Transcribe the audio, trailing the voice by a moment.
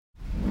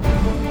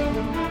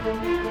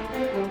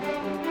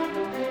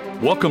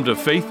Welcome to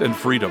Faith and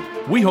Freedom.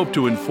 We hope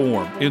to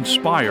inform,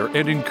 inspire,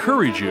 and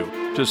encourage you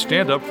to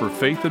stand up for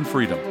faith and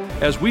freedom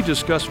as we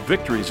discuss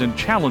victories and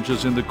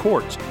challenges in the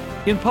courts,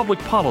 in public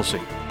policy,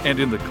 and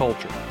in the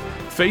culture.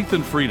 Faith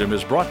and Freedom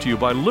is brought to you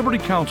by Liberty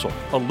Counsel,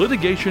 a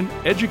litigation,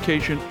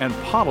 education, and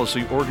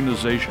policy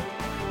organization.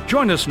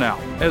 Join us now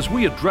as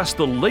we address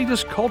the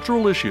latest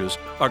cultural issues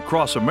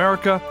across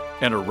America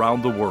and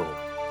around the world.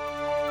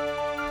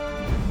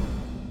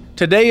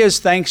 Today is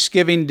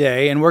Thanksgiving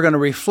Day, and we're going to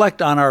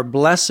reflect on our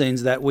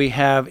blessings that we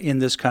have in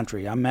this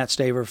country. I'm Matt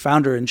Staver,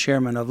 founder and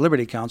chairman of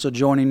Liberty Counsel.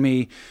 Joining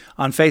me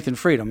on Faith and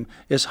Freedom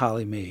is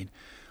Holly Mead.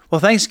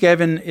 Well,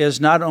 Thanksgiving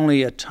is not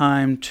only a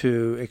time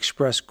to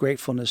express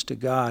gratefulness to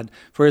God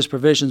for His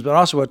provisions, but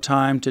also a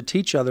time to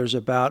teach others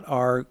about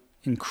our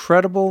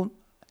incredible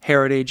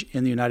heritage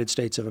in the United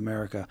States of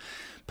America.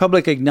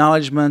 Public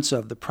acknowledgments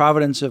of the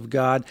providence of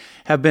God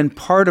have been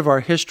part of our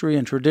history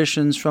and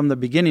traditions from the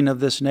beginning of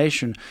this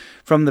nation,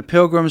 from the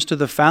Pilgrims to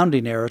the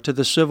founding era, to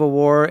the Civil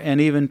War, and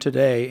even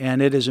today.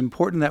 And it is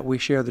important that we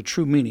share the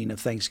true meaning of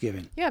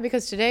Thanksgiving. Yeah,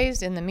 because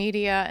today's in the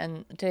media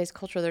and today's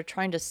culture, they're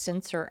trying to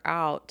censor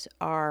out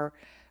our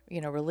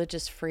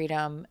religious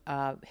freedom,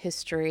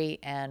 history,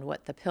 and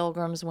what the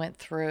Pilgrims went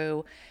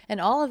through,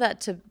 and all of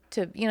that to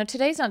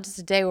today's not just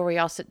a day where we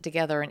all sit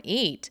together and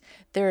eat.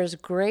 There's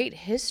great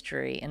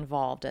history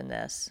involved in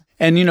this.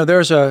 And,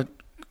 there's a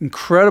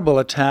incredible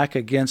attack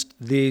against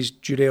these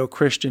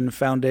Judeo-Christian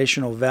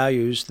foundational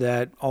values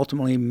that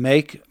ultimately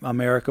make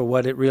America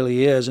what it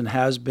really is and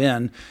has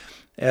been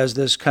as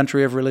this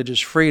country of religious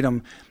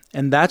freedom.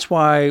 And that's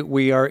why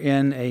we are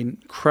in an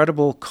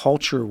incredible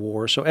culture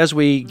war. So as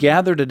we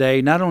gather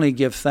today, not only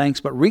give thanks,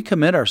 but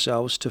recommit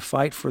ourselves to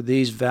fight for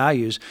these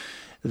values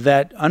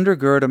that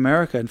undergird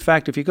America. In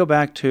fact, if you go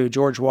back to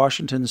George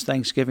Washington's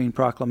Thanksgiving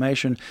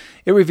Proclamation,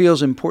 it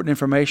reveals important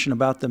information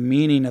about the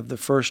meaning of the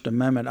First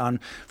Amendment. On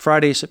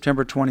Friday,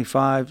 September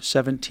 25,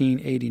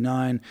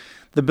 1789,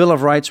 the Bill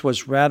of Rights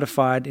was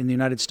ratified in the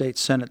United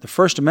States Senate. The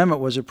First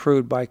Amendment was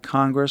approved by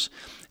Congress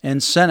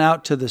and sent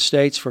out to the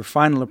states for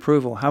final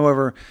approval.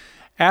 However,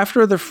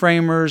 after the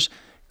framers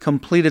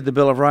completed the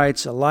Bill of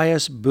Rights,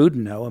 Elias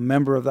Boudinot, a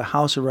member of the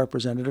House of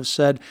Representatives,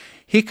 said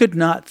he could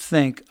not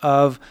think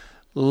of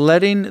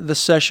letting the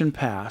session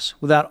pass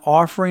without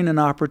offering an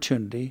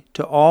opportunity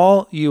to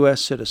all U.S.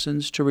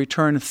 citizens to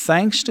return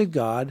thanks to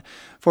God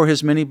for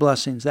His many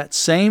blessings. That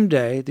same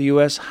day, the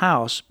U.S.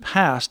 House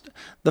passed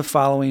the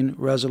following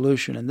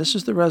resolution, and this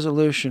is the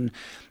resolution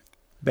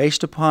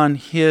based upon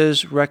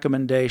his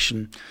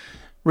recommendation.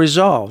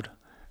 Resolved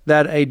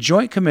that a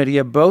joint committee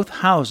of both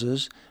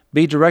houses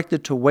be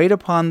directed to wait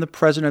upon the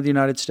President of the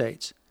United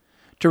States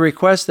to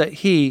request that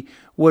he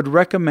would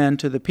recommend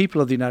to the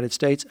people of the United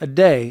States a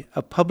day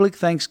of public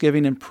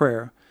thanksgiving and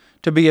prayer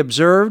to be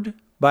observed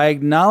by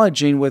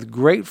acknowledging with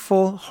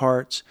grateful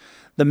hearts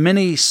the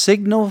many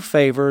signal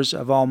favors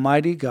of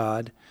Almighty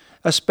God,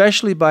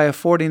 especially by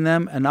affording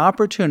them an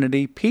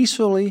opportunity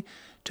peacefully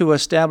to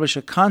establish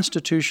a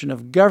constitution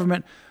of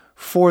government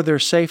for their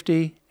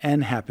safety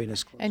and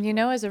happiness. And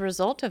as a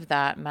result of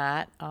that,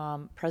 Matt,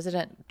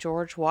 President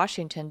George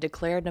Washington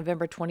declared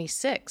November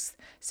 26,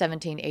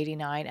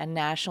 1789, a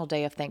National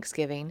Day of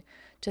Thanksgiving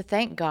to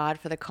thank God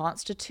for the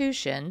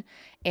Constitution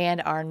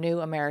and our new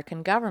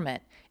American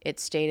government. It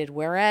stated,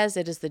 whereas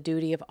it is the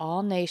duty of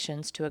all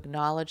nations to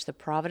acknowledge the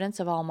providence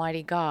of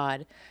Almighty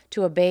God,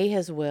 to obey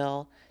His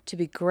will, to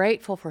be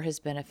grateful for His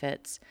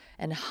benefits,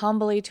 and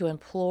humbly to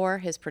implore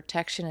His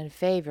protection and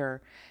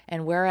favor,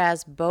 and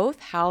whereas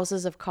both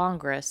houses of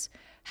Congress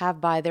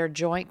have by their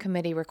joint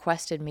committee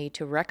requested me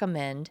to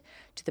recommend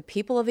to the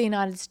people of the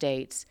United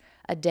States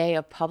a day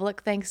of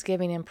public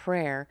thanksgiving and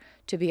prayer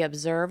to be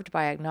observed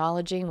by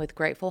acknowledging with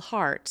grateful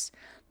hearts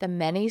the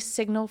many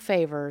signal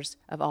favors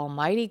of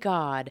Almighty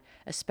God,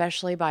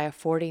 especially by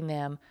affording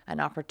them an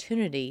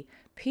opportunity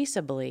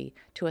peaceably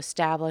to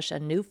establish a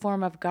new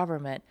form of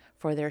government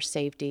for their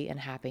safety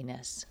and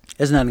happiness.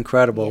 Isn't that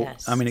incredible?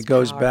 Yes, it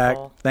goes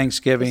powerful. Back,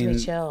 Thanksgiving,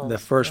 the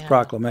first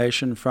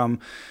proclamation from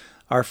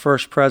our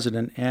first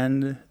president,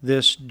 and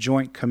this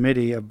joint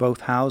committee of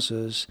both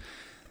houses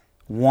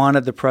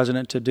wanted the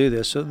president to do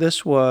this. So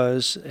this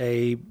was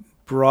a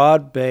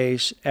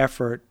broad-based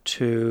effort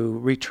to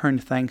return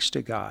thanks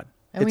to God.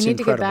 And we need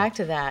to get back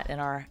to that in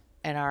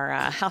our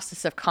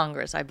houses of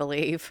Congress, I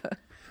believe.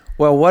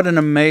 Well, what an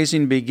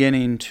amazing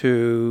beginning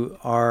to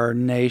our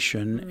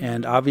nation,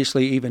 and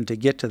obviously even to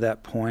get to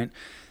that point,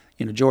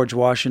 George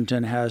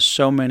Washington has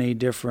so many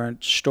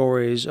different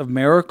stories of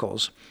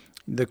miracles.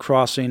 The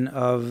crossing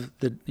of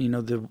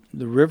the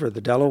river,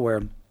 the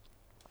Delaware,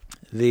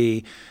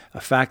 the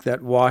fact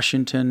that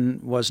Washington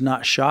was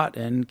not shot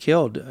and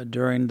killed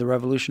during the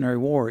Revolutionary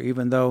War,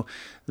 even though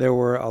there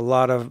were a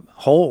lot of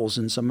holes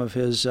in some of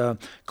his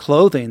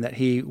clothing that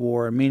he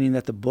wore, meaning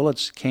that the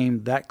bullets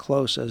came that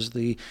close as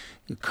the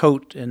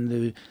coat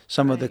and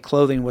some of the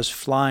clothing was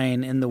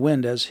flying in the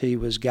wind as he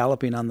was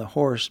galloping on the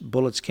horse.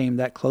 Bullets came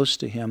that close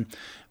to him,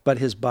 but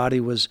his body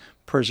was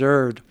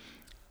preserved.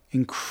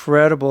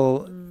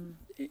 Incredible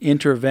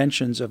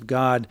interventions of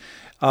God,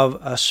 of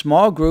a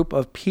small group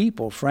of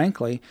people,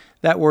 frankly,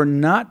 that were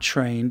not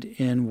trained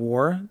in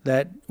war,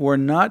 that were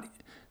not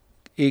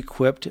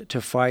equipped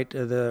to fight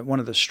one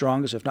of the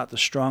strongest, if not the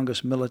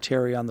strongest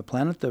military on the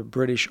planet, the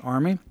British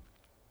Army.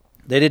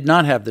 They did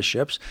not have the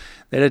ships.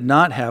 They did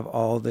not have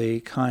all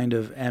the kind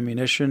of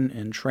ammunition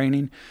and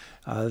training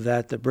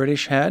that the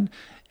British had.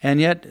 And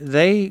yet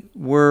they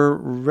were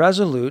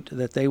resolute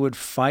that they would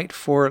fight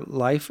for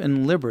life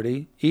and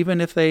liberty, even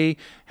if they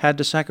had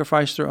to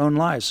sacrifice their own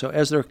lives. So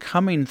as they're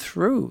coming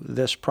through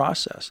this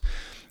process,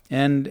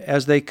 and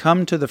as they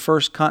come to the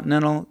First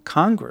Continental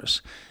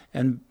Congress,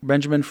 and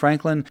Benjamin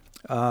Franklin,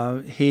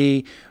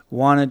 he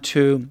wanted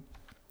to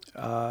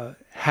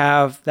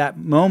have that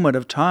moment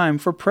of time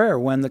for prayer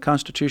when the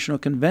constitutional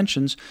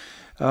conventions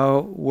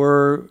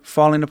were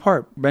falling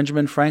apart.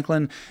 Benjamin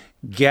Franklin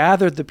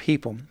gathered the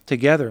people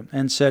together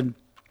and said,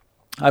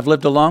 I've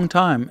lived a long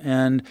time,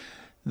 and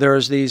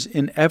there's these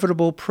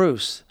inevitable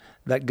proofs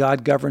that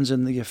God governs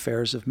in the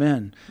affairs of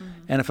men. Mm-hmm.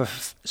 And if a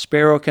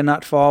sparrow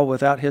cannot fall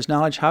without his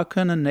knowledge, how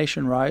can a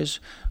nation rise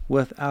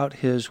without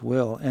his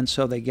will? And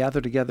so they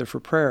gathered together for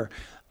prayer.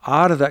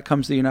 Out of that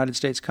comes the United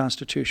States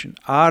Constitution.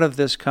 Out of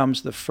this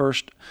comes the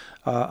First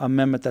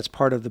Amendment that's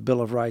part of the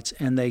Bill of Rights,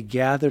 and they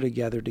gather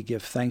together to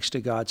give thanks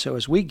to God. So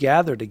as we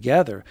gather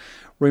together,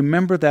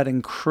 remember that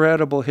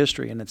incredible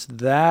history, and it's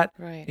that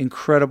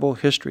incredible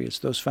history, it's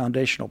those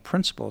foundational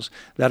principles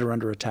that are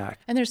under attack.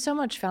 And there's so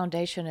much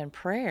foundation in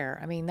prayer.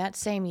 I mean, that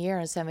same year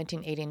in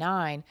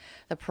 1789,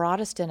 the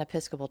Protestant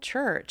Episcopal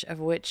Church, of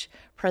which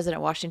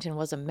President Washington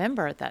was a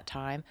member at that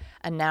time,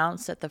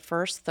 announced that the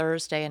first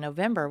Thursday in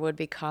November would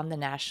become the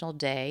National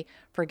Day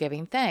for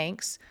Giving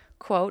Thanks,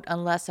 quote,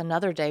 unless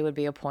another day would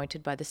be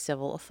appointed by the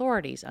civil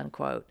authorities,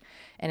 unquote.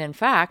 And in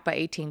fact, by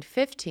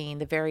 1815,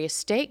 the various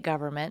state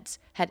governments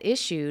had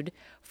issued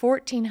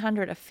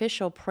 1,400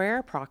 official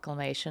prayer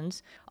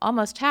proclamations,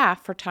 almost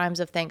half for times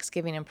of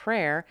thanksgiving and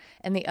prayer,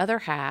 and the other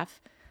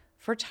half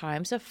for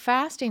times of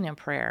fasting and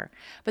prayer.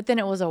 But then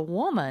it was a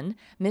woman,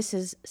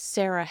 Mrs.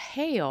 Sarah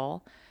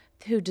Hale,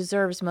 who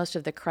deserves most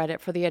of the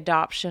credit for the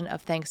adoption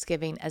of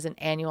Thanksgiving as an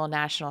annual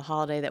national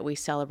holiday that we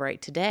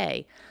celebrate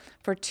today.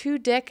 For 2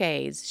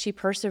 decades, she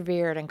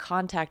persevered and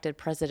contacted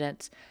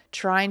presidents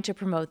trying to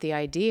promote the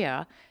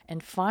idea,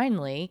 and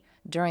finally,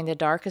 during the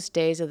darkest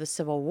days of the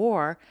Civil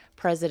War,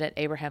 President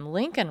Abraham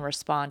Lincoln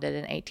responded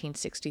in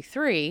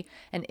 1863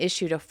 and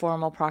issued a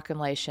formal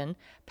proclamation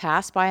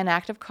passed by an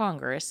act of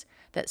Congress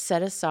that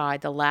set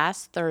aside the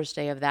last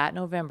Thursday of that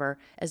November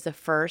as the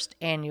first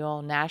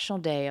annual National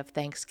Day of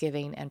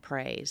Thanksgiving and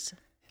Praise.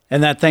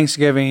 And that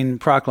Thanksgiving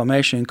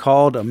proclamation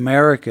called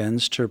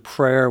Americans to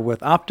prayer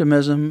with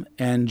optimism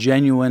and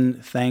genuine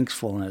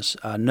thankfulness,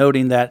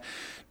 noting that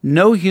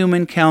no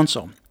human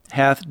counsel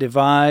hath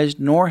devised,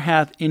 nor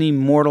hath any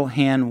mortal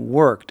hand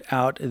worked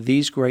out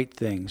these great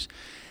things.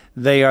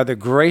 They are the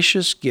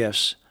gracious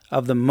gifts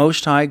of the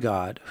Most High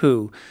God,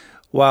 who,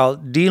 while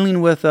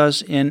dealing with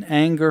us in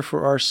anger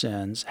for our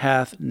sins,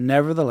 hath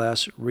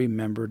nevertheless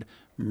remembered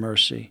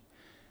mercy.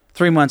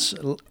 3 months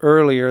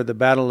earlier, the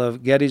Battle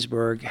of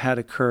Gettysburg had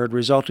occurred,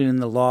 resulting in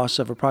the loss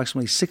of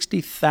approximately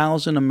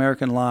 60,000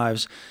 American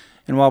lives.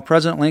 And while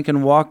President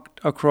Lincoln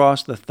walked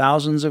across the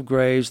thousands of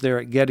graves there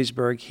at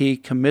Gettysburg, he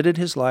committed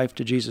his life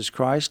to Jesus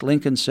Christ.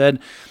 Lincoln said,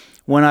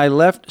 "When I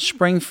left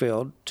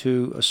Springfield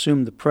to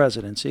assume the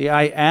presidency,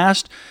 I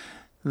asked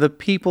the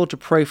people to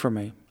pray for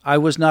me. I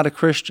was not a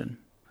Christian.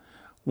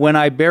 When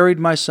I buried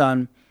my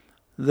son,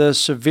 the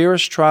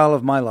severest trial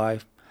of my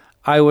life,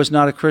 I was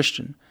not a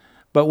Christian.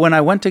 But when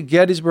I went to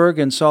Gettysburg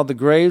and saw the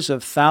graves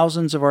of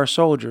thousands of our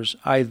soldiers,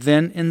 I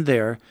then and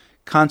there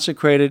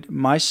consecrated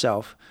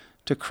myself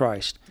to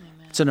Christ."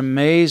 Amen. It's an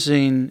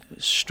amazing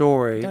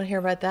story. You don't hear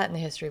about that in the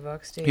history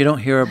books, do you? You don't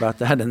hear about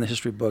that in the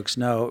history books,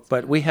 no.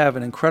 But we have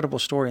an incredible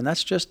story, and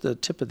that's just the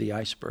tip of the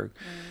iceberg.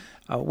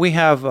 We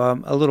have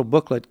a little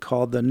booklet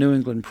called the New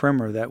England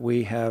Primer that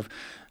we have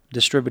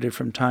distributed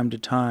from time to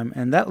time,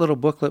 and that little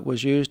booklet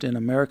was used in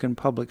American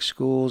public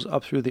schools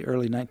up through the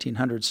early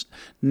 1900s.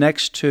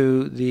 Next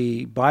to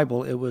the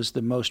Bible, it was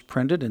the most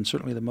printed and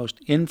certainly the most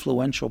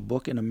influential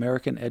book in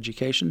American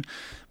education.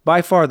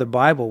 By far, the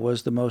Bible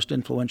was the most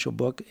influential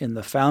book in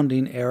the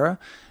founding era.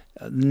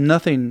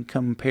 Nothing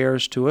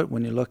compares to it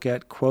when you look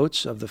at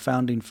quotes of the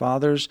founding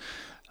fathers.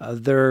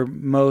 Their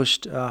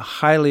most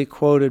highly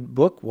quoted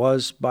book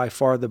was by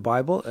far the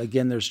Bible.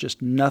 Again, there's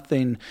just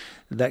nothing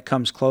that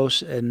comes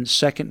close in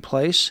second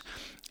place.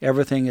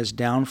 Everything is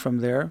down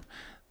from there.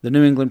 The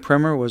New England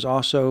Primer was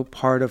also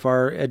part of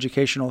our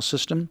educational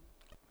system.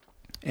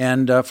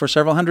 And for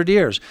several hundred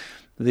years,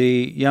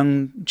 the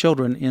young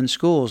children in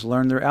schools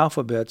learned their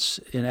alphabets.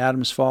 In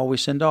Adam's fall we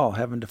sinned all,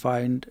 having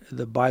defined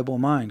the Bible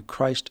mind.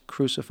 Christ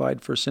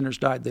crucified for sinners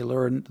died. They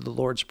learned the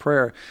Lord's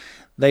Prayer.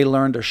 They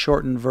learned a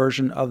shortened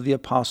version of the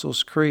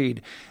Apostles'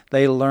 Creed.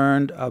 They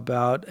learned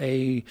about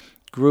a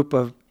group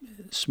of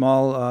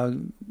small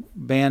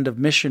band of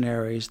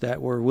missionaries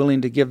that were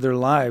willing to give their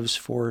lives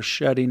for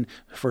spreading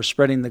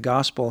the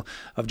gospel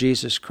of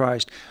Jesus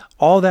Christ.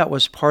 All that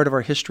was part of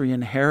our history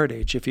and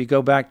heritage. If you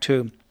go back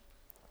to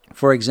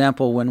For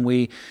example, when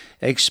we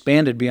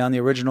expanded beyond the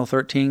original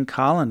 13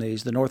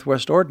 colonies, the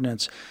Northwest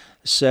Ordinance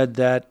said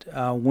that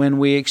when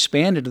we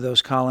expanded to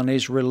those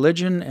colonies,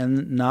 religion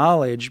and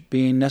knowledge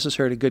being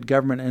necessary to good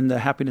government and the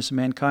happiness of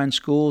mankind,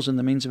 schools and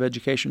the means of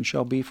education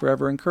shall be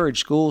forever encouraged.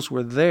 Schools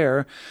were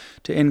there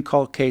to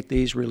inculcate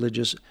these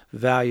religious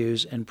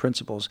values and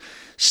principles.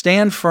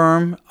 Stand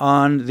firm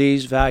on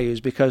these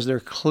values because they're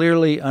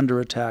clearly under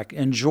attack.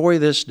 Enjoy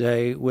this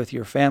day with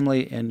your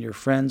family and your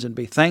friends and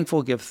be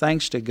thankful. Give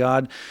thanks to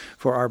God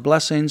for our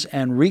blessings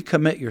and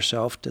recommit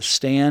yourself to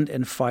stand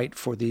and fight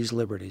for these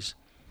liberties.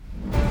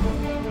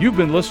 You've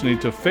been listening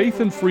to Faith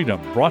and Freedom,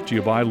 brought to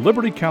you by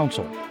Liberty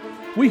Counsel.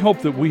 We hope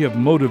that we have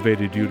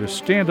motivated you to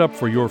stand up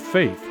for your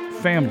faith,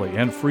 family,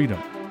 and freedom.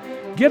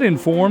 Get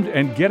informed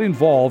and get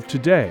involved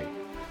today.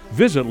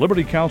 Visit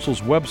Liberty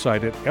Counsel's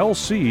website at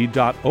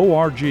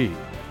lc.org,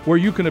 where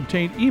you can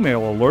obtain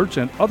email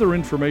alerts and other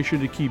information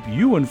to keep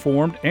you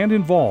informed and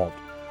involved.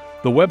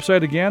 The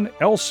website again,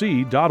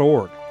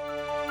 lc.org.